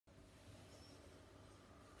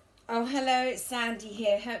Oh, hello, it's Sandy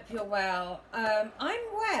here. Hope you're well. I'm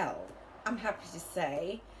well, I'm happy to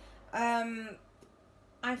say.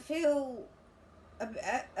 I feel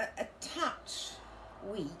a touch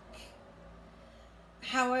weak.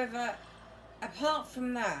 However, apart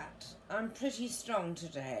from that, I'm pretty strong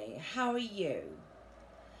today. How are you?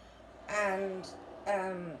 And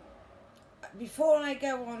before I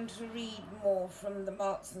go on to read more from the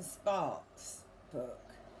Marks and Sparks book,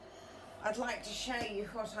 I'd like to show you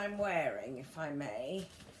what I'm wearing, if I may,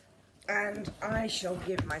 and I shall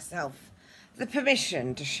give myself the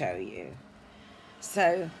permission to show you.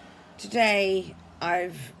 So today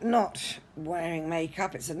I'm not wearing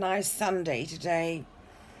makeup. It's a nice Sunday today.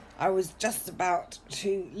 I was just about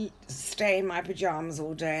to stay in my pyjamas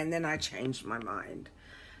all day and then I changed my mind.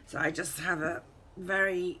 So I just have a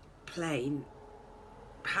very plain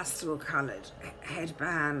pastel coloured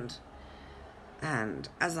headband. And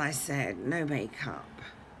as I said, no makeup,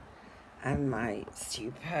 and my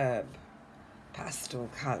superb pastel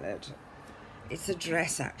coloured, it's a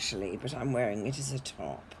dress actually, but I'm wearing it as a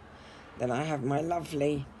top. Then I have my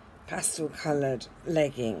lovely pastel coloured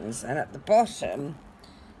leggings, and at the bottom,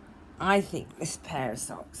 I think this pair of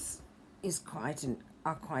socks is quite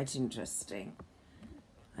interesting.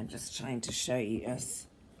 I'm just trying to show you as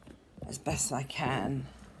best I can.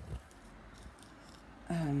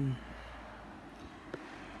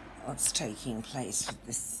 What's taking place with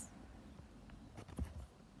this.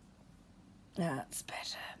 That's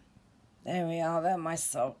better. There we are, they're my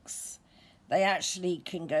socks. They actually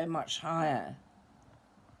can go much higher.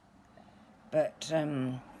 But,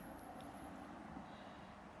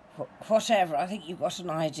 whatever, I think you've got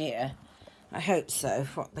an idea. I hope so,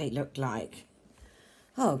 what they look like.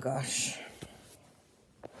 Oh gosh.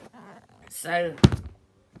 So,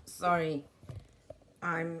 sorry,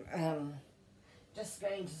 I'm, just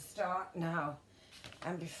going to start now,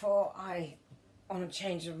 and on a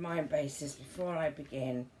change of mind basis, before I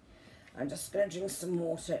begin, I'm just going to drink some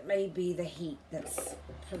water. It may be the heat that's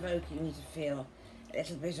provoking me to feel a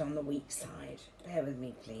little bit on the weak side. Bear with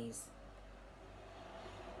me, please.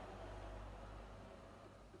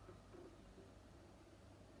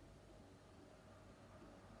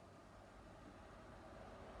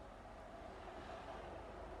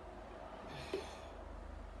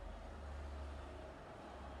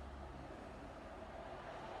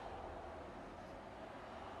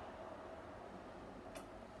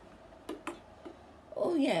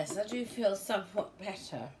 Oh yes, I do feel somewhat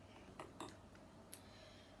better.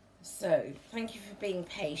 So, thank you for being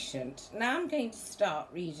patient. Now I'm going to start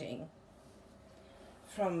reading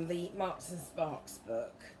from the Marks and Sparks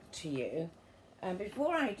book to you. And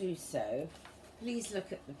before I do so, please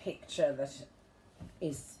look at the picture that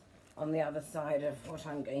is on the other side of what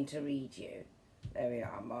I'm going to read you. There we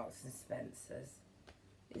are, Marks and Spencer's.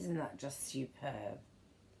 Isn't that just superb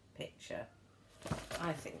picture?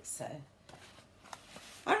 I think so.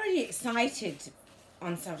 I'm really excited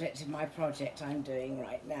on subject of my project I'm doing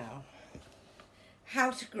right now.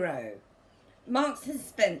 How to grow. Marks and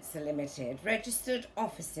Spencer Limited, registered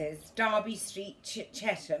offices, Derby Street,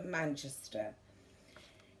 Chetham, Manchester.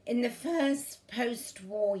 In the first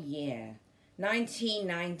post-war year,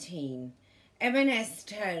 1919, M&S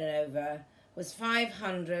turnover was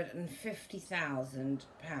 £550,000.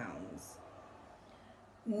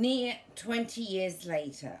 Near 20 years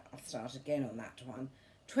later, I'll start again on that one.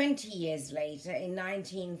 20 years later, in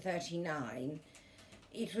 1939,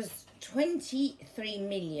 it was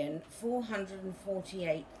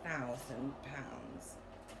 £23,448,000.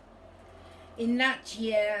 In that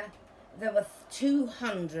year, there were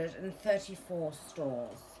 234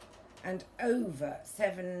 stores and over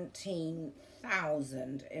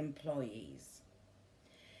 17,000 employees.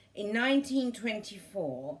 In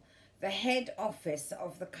 1924, the head office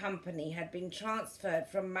of the company had been transferred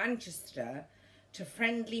from Manchester to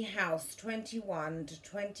Friendly House 21 to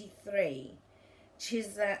 23,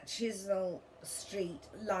 Chisel Street,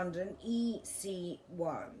 London,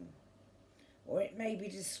 EC1. Or it may be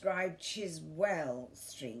described Chiswell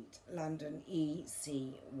Street, London,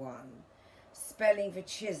 EC1. Spelling for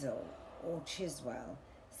Chisel or Chiswell,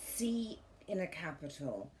 C in a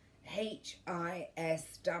capital, HISWELL.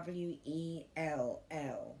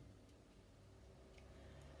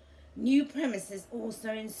 New premises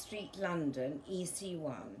also in Street, London,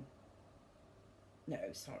 EC1.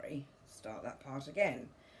 No, sorry, start that part again.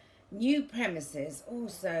 New premises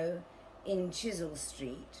also in Chisel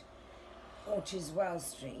Street, or Chiswell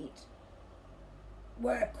Street,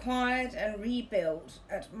 were acquired and rebuilt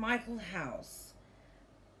at Michael House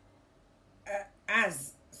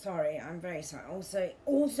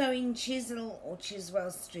also in Chisel or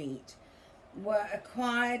Chiswell Street, were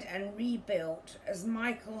acquired and rebuilt as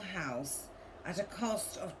Michael House at a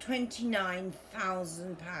cost of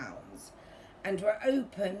 £29,000 and were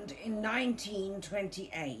opened in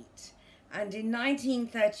 1928. And in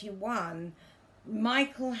 1931,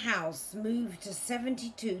 Michael House moved to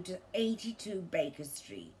 72 to 82 Baker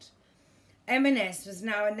Street. M&S was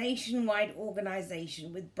now a nationwide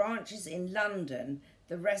organisation with branches in London,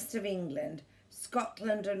 the rest of England,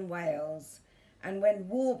 Scotland and Wales. And when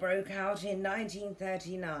war broke out in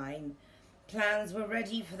 1939, plans were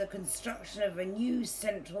ready for the construction of a new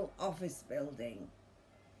central office building.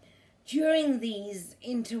 During these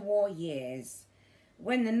interwar years,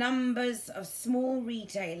 when the numbers of small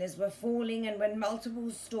retailers were falling and when multiple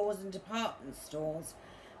stores and department stores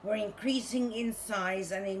were increasing in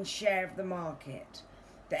size and in share of the market,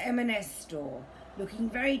 the M&S store, looking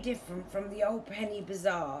very different from the old penny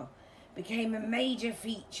bazaar, became a major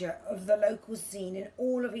feature of the local scene in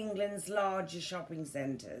all of England's larger shopping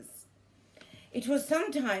centres. It was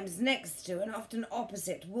sometimes next to and often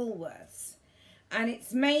opposite Woolworths, and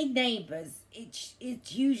its main neighbours,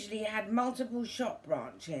 it usually had multiple shop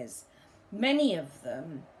branches, many of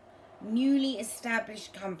them newly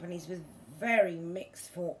established companies with very mixed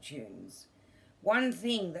fortunes. One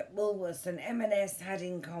thing that Woolworths and M&S had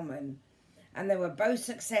in common, and they were both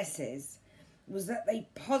successes, was that they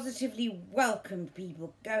positively welcomed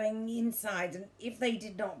people going inside, and if they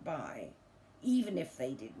did not buy, even if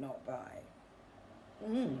they did not buy.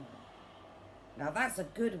 Now that's a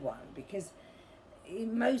good one, because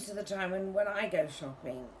most of the time when I go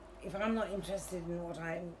shopping, if I'm not interested in what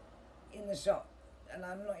I'm in the shop and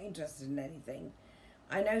I'm not interested in anything,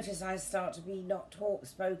 I notice I start to be not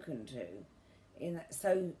spoken to,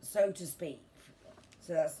 so to speak.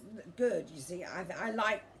 So that's good. You see, I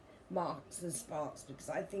like Marks and Sparks because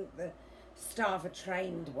I think the staff are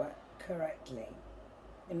trained correctly,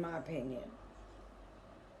 in my opinion.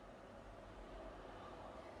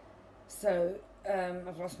 So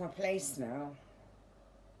I've lost my place now.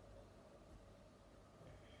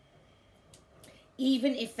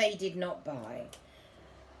 Even if they did not buy.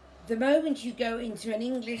 The moment you go into an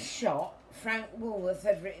English shop, Frank Woolworth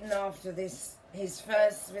had written after his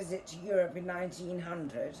first visit to Europe in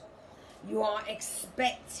 1900, you are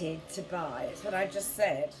expected to buy. It's what I just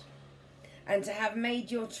said. And to have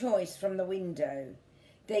made your choice from the window.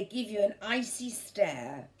 They give you an icy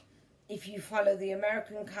stare if you follow the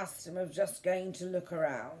American custom of just going to look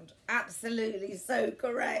around. Absolutely so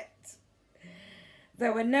correct.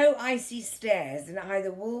 There were no icy stares in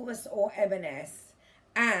either Woolworths or M&S,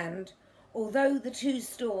 and although the two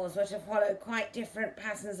stores were to follow quite different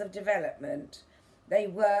patterns of development, they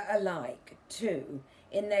were alike, too,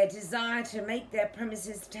 in their desire to make their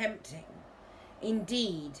premises tempting.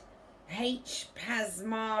 Indeed, H.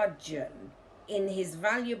 Pasmarjan, in his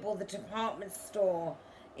valuable The Department Store,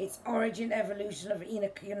 Its Origin Evolution of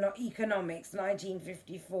Economics,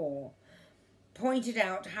 1954, pointed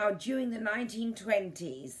out how during the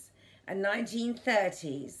 1920s and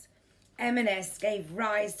 1930s, M&S gave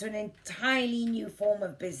rise to an entirely new form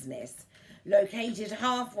of business, located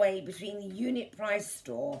halfway between the unit price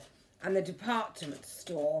store and the department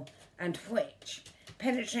store, and which,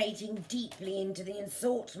 penetrating deeply into the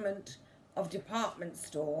assortment of department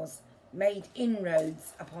stores, made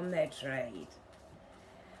inroads upon their trade.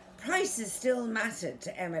 Prices still mattered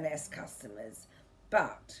to M&S customers,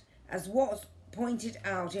 but, as was pointed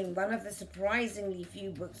out in one of the surprisingly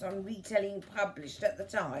few books on retailing published at the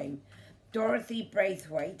time, Dorothy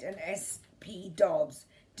Braithwaite and S.P. Dobbs'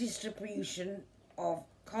 Distribution of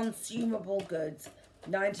Consumable Goods,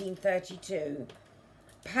 1932,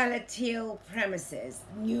 palatial premises,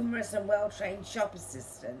 numerous and well-trained shop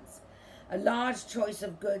assistants, a large choice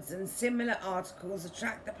of goods and similar articles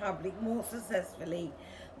attract the public more successfully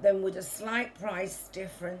than would a slight price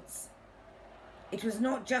difference. It was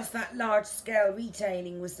not just that large-scale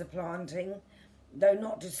retailing was supplanting, though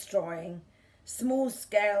not destroying,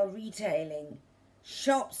 small-scale retailing.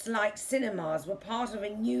 Shops like cinemas were part of a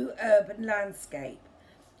new urban landscape,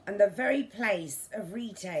 and the very place of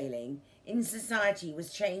retailing in society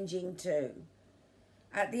was changing too.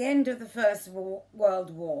 At the end of the First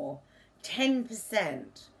World War,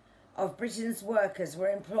 10% of Britain's workers were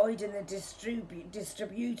employed in the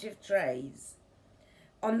distributive trades.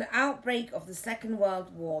 On the outbreak of the Second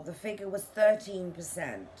World War, the figure was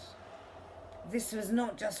 13%. This was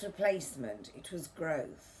not just replacement, it was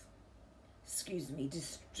growth. Excuse me,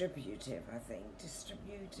 distributive, I think.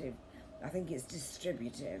 Distributive. I think it's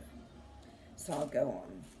distributive. So I'll go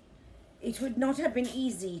on. It would not have been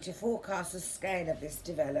easy to forecast the scale of this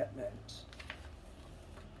development.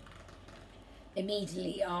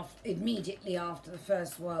 Immediately after the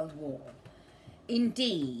First World War,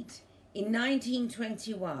 Indeed, in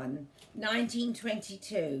 1921,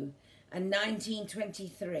 1922 and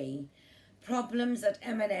 1923, problems at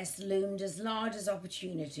M&S loomed as large as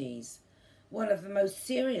opportunities. One of the most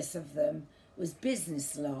serious of them was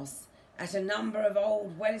business loss at a number of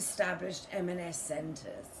old, well-established M&S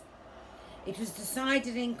centres. It was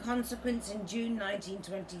decided in consequence in June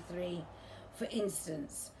 1923, for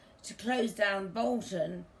instance, to close down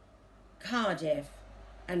Bolton, Cardiff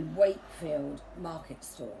and Wakefield market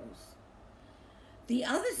stalls. The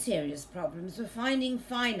other serious problems were finding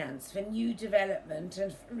finance for new development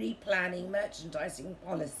and replanning merchandising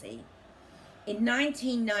policy. In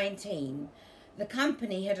 1919, the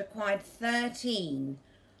company had acquired 13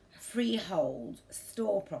 freehold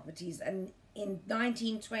store properties, and in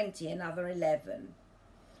 1920 another 11.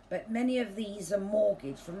 But many of these are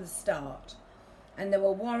mortgaged from the start, and there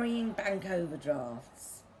were worrying bank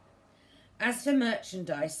overdrafts. As for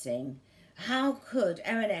merchandising, how could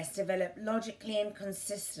M&S develop logically and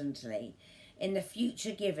consistently in the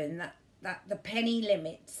future, given that the penny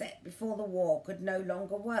limit set before the war could no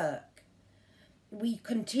longer work? We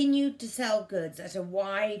continued to sell goods at a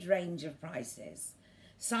wide range of prices.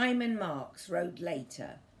 Simon Marks wrote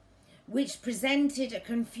later, which presented a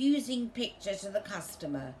confusing picture to the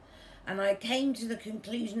customer, and I came to the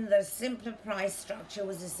conclusion that a simpler price structure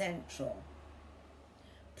was essential.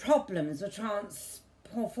 Problems were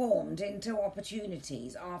transformed into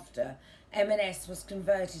opportunities after M&S was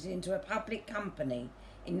converted into a public company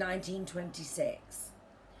in 1926.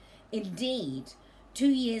 Indeed, 2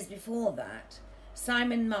 years before that,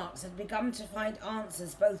 Simon Marks had begun to find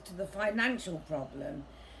answers both to the financial problem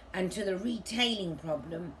and to the retailing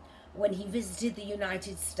problem when he visited the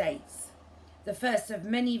United States, the first of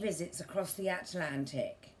many visits across the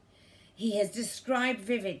Atlantic. He has described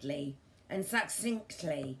vividly and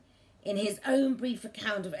succinctly in his own brief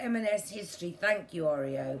account of M&S history, thank you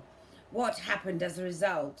Oreo, what happened as a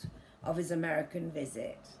result of his American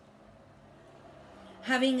visit.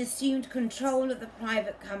 Having assumed control of the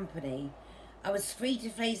private company, I was free to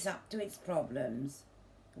face up to its problems.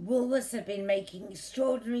 Woolworths had been making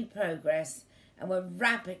extraordinary progress and were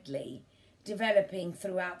rapidly developing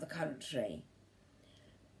throughout the country.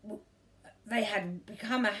 They had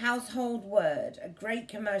become a household word, a great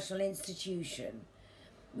commercial institution.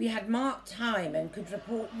 We had marked time and could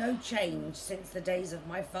report no change since the days of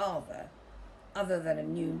my father, other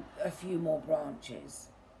than a few more branches.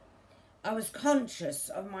 I was conscious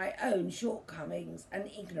of my own shortcomings and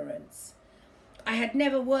ignorance. I had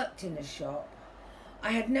never worked in a shop.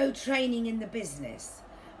 I had no training in the business,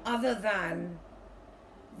 other than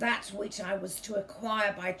that which I was to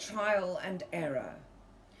acquire by trial and error.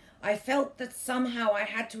 I felt that somehow I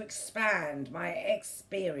had to expand my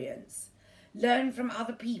experience, learn from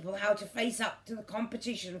other people how to face up to the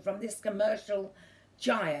competition from this commercial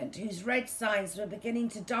giant whose red signs were beginning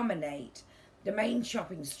to dominate the main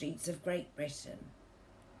shopping streets of Great Britain.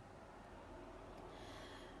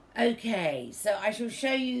 Okay, so I shall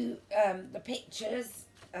show you the pictures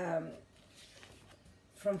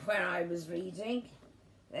from where I was reading.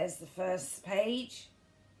 There's the first page,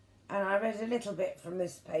 and I read a little bit from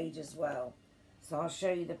this page as well. So I'll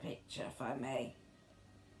show you the picture if I may.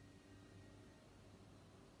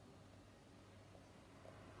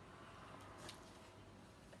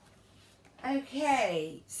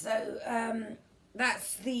 Okay, so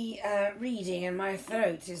that's the reading, and my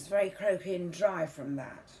throat is very croaky and dry from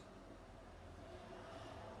that.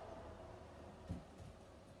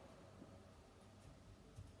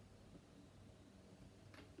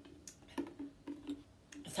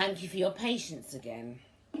 Thank you for your patience again.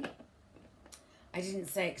 I didn't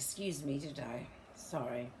say excuse me, did I?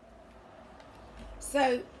 Sorry.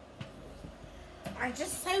 So, I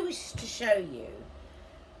just so wish to show you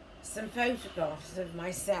some photographs of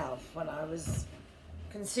myself when I was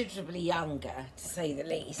considerably younger, to say the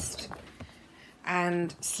least,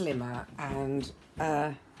 and slimmer and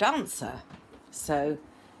a dancer. So,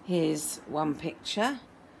 here's one picture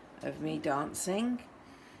of me dancing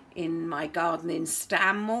in my garden in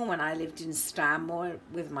Stanmore, when I lived in Stanmore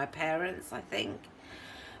with my parents, I think.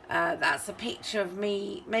 That's a picture of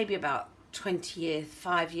me maybe about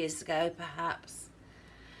 5 years ago, perhaps.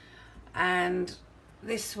 And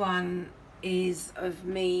this one is of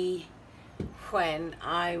me when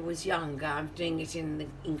I was younger. I'm doing it in the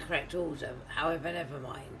incorrect order, however, never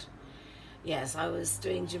mind. Yes, I was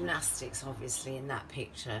doing gymnastics, obviously, in that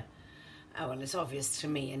picture. Oh, well, it's obvious to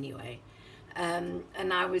me anyway. And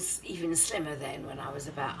I was even slimmer then when I was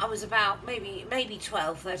about maybe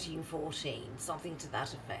 12, 13, 14, something to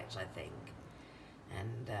that effect, I think.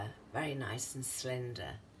 And very nice and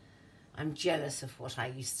slender. I'm jealous of what I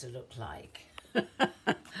used to look like.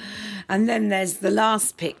 And then there's the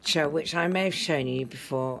last picture, which I may have shown you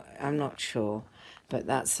before, I'm not sure, but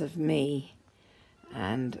that's of me,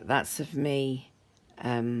 and that's of me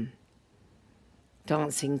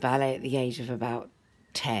dancing ballet at the age of about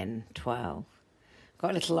 10, 12.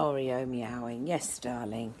 Got a little Oreo meowing. Yes,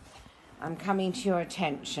 darling. I'm coming to your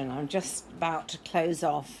attention. I'm just about to close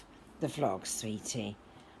off the vlog, sweetie.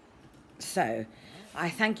 So, I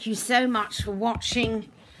thank you so much for watching.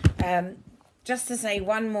 Just to say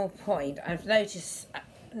one more point, I've noticed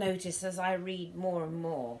as I read more and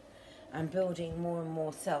more, I'm building more and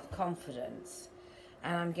more self-confidence,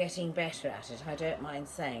 and I'm getting better at it. I don't mind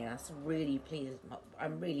saying that's really pleased.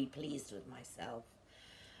 I'm really pleased with myself,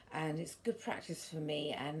 and it's good practice for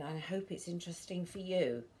me, and I hope it's interesting for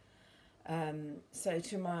you. So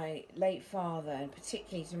to my late father, and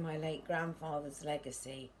particularly to my late grandfather's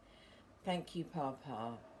legacy, thank you,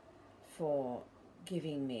 Papa, for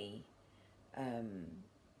giving me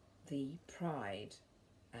the pride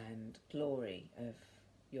and glory of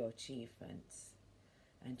your achievements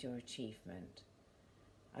and your achievement.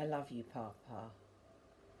 I love you, Papa.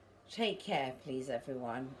 Take care, please,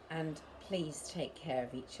 everyone, and please take care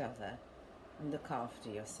of each other and look after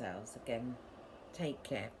yourselves. Again, take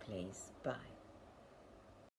care, please. Bye.